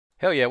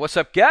Hell yeah, what's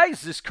up,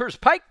 guys? This is Curse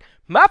Pike.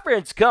 My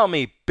friends call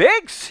me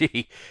Big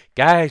C.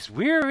 Guys,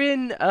 we're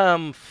in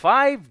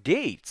 5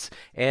 dates,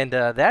 and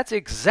that's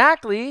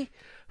exactly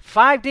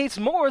 5 dates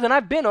more than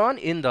I've been on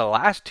in the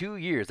last 2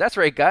 years. That's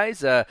right,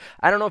 guys. I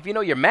don't know if you know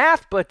your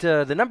math, but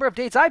the number of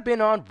dates I've been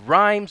on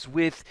rhymes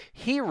with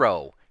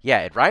hero.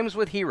 Yeah, it rhymes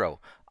with hero.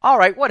 All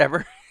right,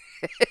 whatever.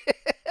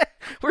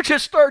 We're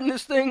just starting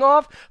this thing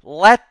off.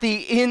 Let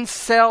the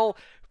incel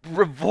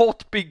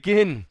revolt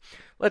begin.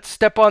 Let's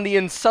step on the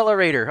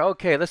accelerator.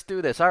 Okay, let's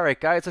do this. All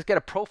right, guys, let's get a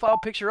profile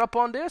picture up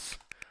on this.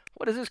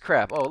 What is this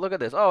crap? Oh, look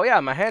at this. Oh, yeah,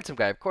 I'm a handsome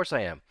guy. Of course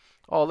I am.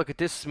 Oh, look at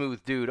this smooth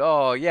dude.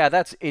 Oh, yeah,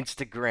 that's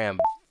Instagram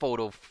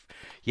photo.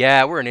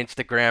 Yeah, we're an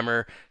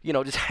Instagrammer. You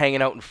know, just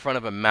hanging out in front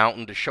of a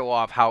mountain to show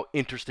off how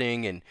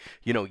interesting and,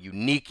 you know,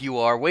 unique you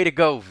are. Way to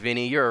go,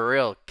 Vinny. You're a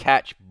real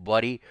catch,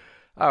 buddy.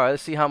 All right,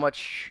 let's see how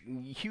much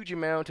huge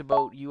amount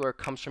about you are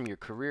comes from your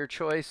career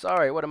choice. All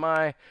right, what am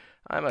I?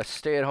 I'm a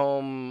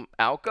stay-at-home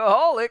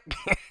alcoholic.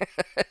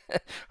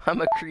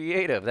 I'm a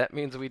creative. That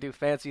means we do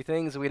fancy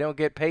things and we don't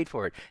get paid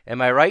for it.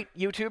 Am I right,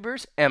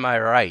 YouTubers? Am I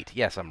right?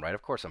 Yes, I'm right.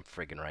 Of course I'm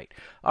friggin' right.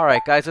 All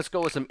right, guys, let's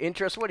go with some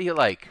interests. What do you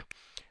like?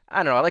 I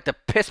don't know. I like to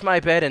piss my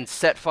bed and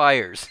set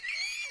fires.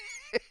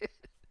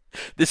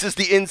 This is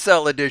the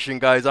incel edition,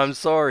 guys. I'm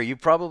sorry. You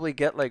probably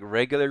get like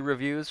regular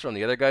reviews from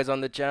the other guys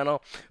on the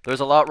channel. There's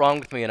a lot wrong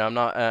with me, and I'm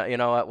not, you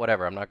know what,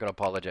 whatever. I'm not going to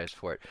apologize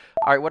for it.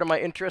 All right, what are my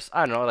interests?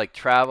 I don't know. I like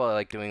travel. I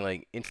like doing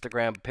like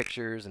Instagram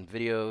pictures and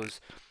videos.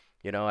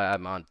 You know,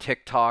 I'm on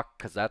TikTok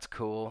because that's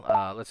cool.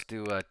 Let's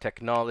do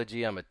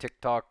technology. I'm a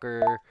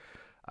TikToker.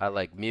 I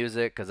like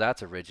music because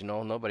that's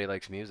original. Nobody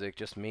likes music,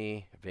 just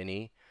me,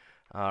 Vinny.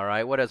 All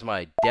right, what is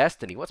my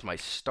destiny? What's my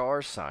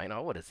star sign?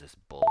 Oh, what is this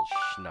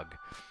bullshnug?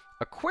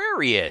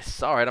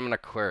 Aquarius. All right, I'm an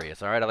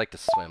Aquarius. All right, I like to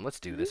swim. Let's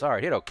do this. All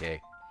right, hit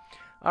okay.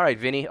 All right,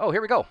 Vinny. Oh,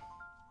 here we go.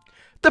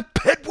 The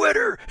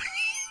bedwetter.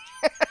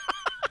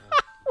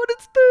 What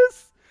is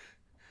this?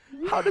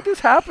 How did this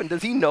happen?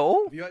 Does he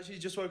know? Have you actually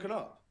just woken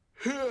up?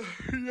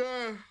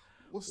 Yeah.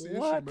 What's the issue,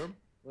 man?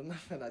 Well,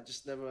 nothing. I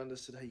just never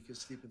understood how you could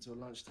sleep until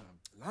lunchtime.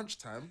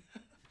 Lunchtime?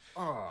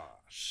 Ah,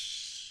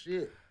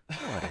 shit.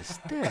 What is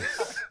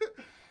this?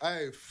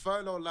 Hey,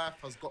 furlough life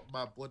has got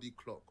my body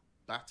clock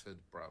battered,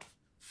 bruv.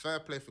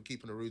 Fair play for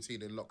keeping a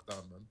routine in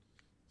lockdown, man.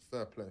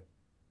 Fair play.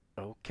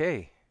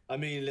 Okay. I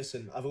mean,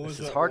 listen, I've always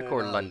This is worked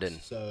hardcore hours, London.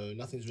 so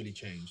nothing's really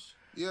changed.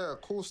 Yeah,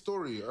 cool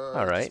story.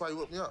 All right. That's why you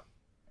woke me up.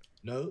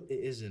 No, it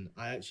isn't.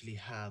 I actually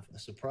have a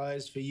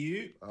surprise for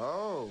you.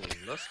 Oh,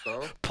 let's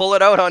go. Pull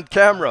it out on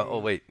camera. Oh,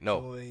 wait,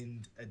 no.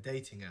 Joined a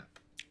dating app.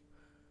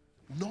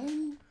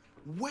 No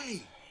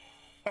way.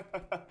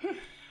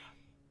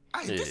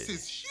 Hey, this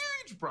is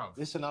huge, bruv.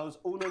 Listen, I was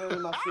all alone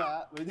in my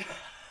flat with...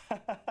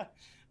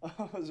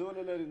 I was all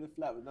alone in the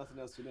flat with nothing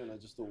else to do, and I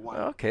just thought, why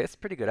not? Okay, it's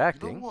pretty good You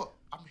acting. know what?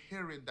 I'm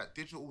hearing that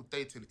digital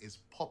dating is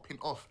popping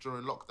off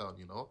during lockdown,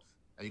 you know?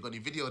 And you got any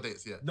video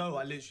dates yet? No,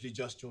 I literally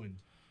just joined.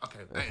 Okay,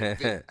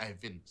 hey,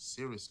 Vin,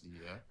 seriously,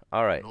 yeah?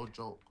 All right. No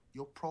joke.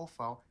 Your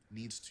profile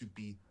needs to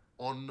be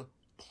on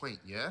point,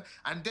 yeah?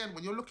 And then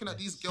when you're looking at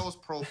these girls'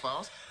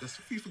 profiles, there's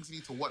a few things you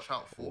need to watch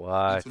out for.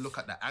 What? You need to look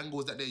at the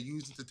angles that they're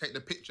using to take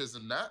the pictures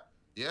and that,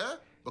 yeah?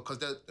 Because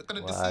they're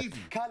going to deceive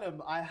you.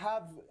 Callum, I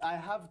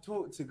have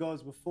talked to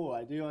girls before.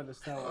 I do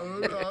understand.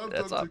 I've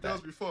That's talked to not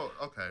girls bad. before.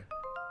 Okay.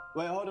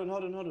 Wait, hold on.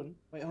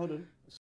 Wait, hold on.